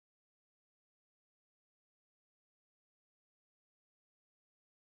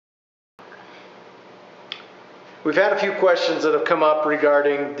We've had a few questions that have come up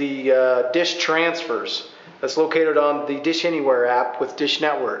regarding the Dish transfers that's located on the Dish Anywhere app with Dish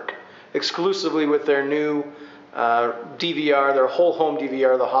Network, exclusively with their new DVR, their whole home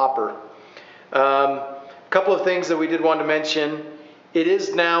DVR, the Hopper. A couple of things that we did want to mention. It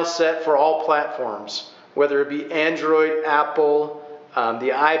is now set for all platforms, whether it be Android, Apple, the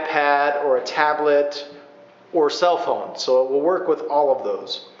iPad, or a tablet, or cell phone. So it will work with all of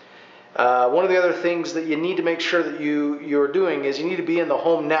those. One of the other things that you need to make sure that you're doing is you need to be in the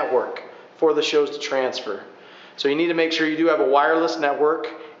home network for the shows to transfer. So you need to make sure you do have a wireless network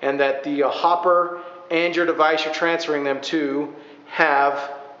and that the Hopper and your device you're transferring them to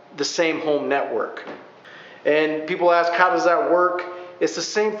have the same home network. And people ask, how does that work? It's the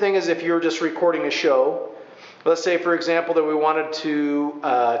same thing as if you were just recording a show. Let's say, for example, that we wanted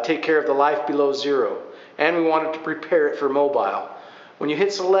to take care of the Life Below Zero and we wanted to prepare it for mobile. When you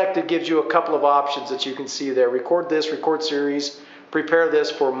hit select, it gives you a couple of options that you can see there. Record this, record series, prepare this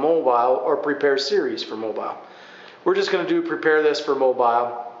for mobile, or prepare series for mobile. We're just going to do prepare this for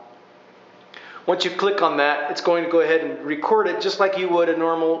mobile. Once you click on that, it's going to go ahead and record it just like you would a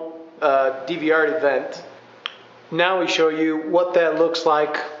normal DVR event. Now we show you what that looks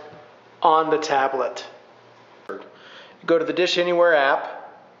like on the tablet. You go to the Dish Anywhere app.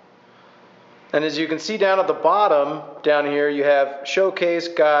 And as you can see down at the bottom, down here, you have Showcase,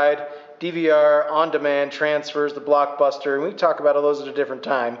 Guide, DVR, On Demand, Transfers, the Blockbuster, and we talk about all those at a different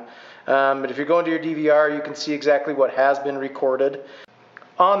time. But if you're going to your DVR, you can see exactly what has been recorded.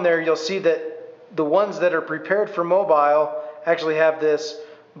 On there, you'll see that the ones that are prepared for mobile actually have this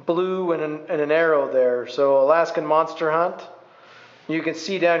blue and an arrow there. So Alaskan Monster Hunt, you can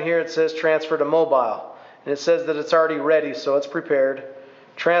see down here it says transfer to mobile. And it says that it's already ready, so it's prepared.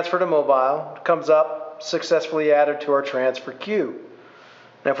 Transfer to mobile comes up, successfully added to our transfer queue.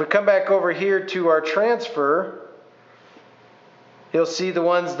 Now if we come back over here to our transfer, you'll see the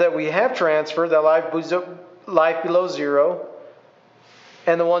ones that we have transferred, the Life Below Zero,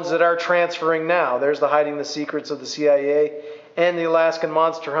 and the ones that are transferring now. There's the Hiding the Secrets of the CIA, and the Alaskan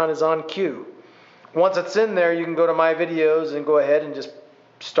Monster Hunt is on queue. Once it's in there, you can go to My Videos and go ahead and just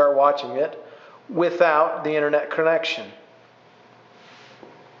start watching it without the internet connection.